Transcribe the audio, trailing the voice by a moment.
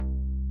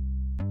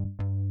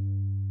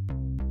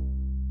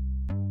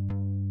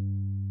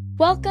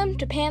Welcome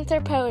to Panther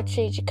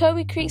Poetry,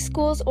 Jacoby Creek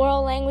School's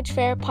Oral Language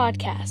Fair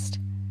podcast.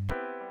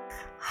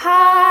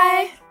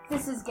 Hi,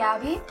 this is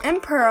Gabby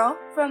and Pearl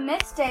from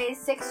Miss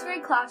Day's 6th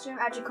grade classroom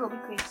at Jacoby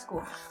Creek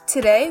School.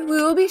 Today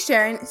we will be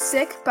sharing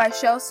Sick by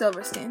Shel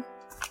Silverstein.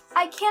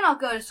 I cannot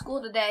go to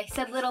school today,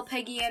 said little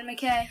Peggy Ann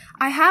McKay.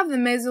 I have the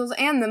measles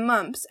and the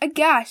mumps, a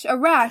gash, a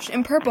rash,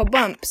 and purple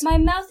bumps. My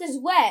mouth is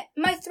wet,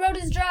 my throat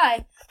is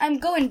dry, I'm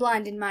going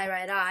blind in my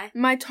right eye.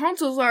 My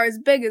tonsils are as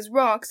big as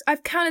rocks,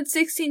 I've counted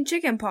 16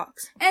 chicken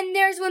pox. And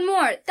there's one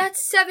more,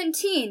 that's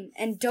 17.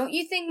 And don't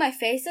you think my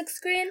face looks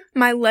green?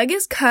 My leg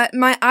is cut,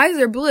 my eyes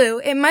are blue,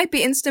 it might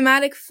be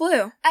instamatic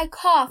flu. I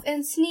cough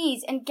and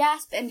sneeze and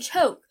gasp and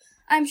choke.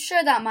 I'm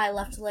sure that my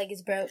left leg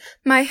is broke.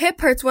 My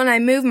hip hurts when I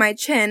move my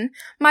chin.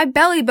 My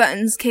belly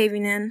button's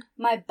caving in.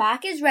 My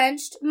back is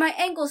wrenched. My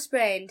ankle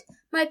sprained.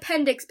 My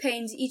appendix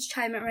pains each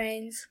time it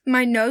rains.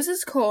 My nose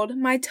is cold.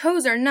 My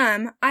toes are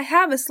numb. I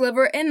have a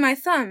sliver in my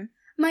thumb.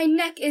 My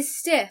neck is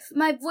stiff.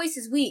 My voice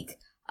is weak.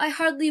 I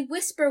hardly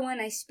whisper when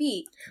I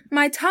speak.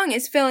 My tongue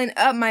is filling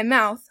up my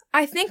mouth.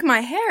 I think my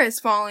hair is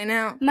falling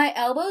out. My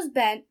elbow's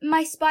bent.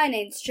 My spine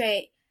ain't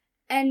straight.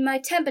 And my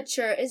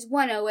temperature is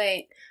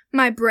 108.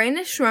 My brain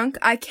is shrunk,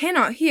 I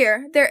cannot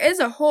hear, there is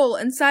a hole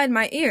inside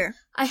my ear.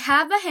 I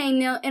have a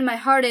hangnail and my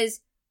heart is,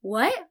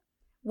 what?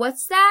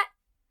 What's that?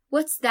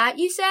 What's that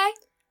you say?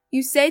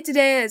 You say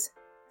today is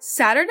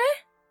Saturday?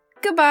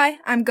 Goodbye,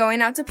 I'm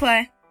going out to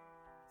play.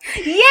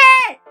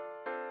 Yeah!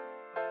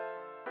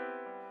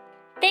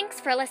 Thanks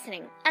for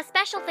listening. A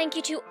special thank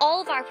you to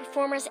all of our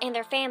performers and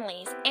their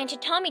families, and to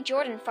Tommy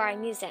Jordan for our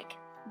music.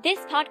 This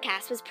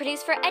podcast was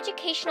produced for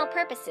educational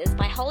purposes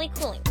by Holly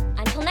Cooling.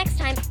 Until next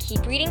time,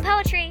 keep reading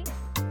poetry!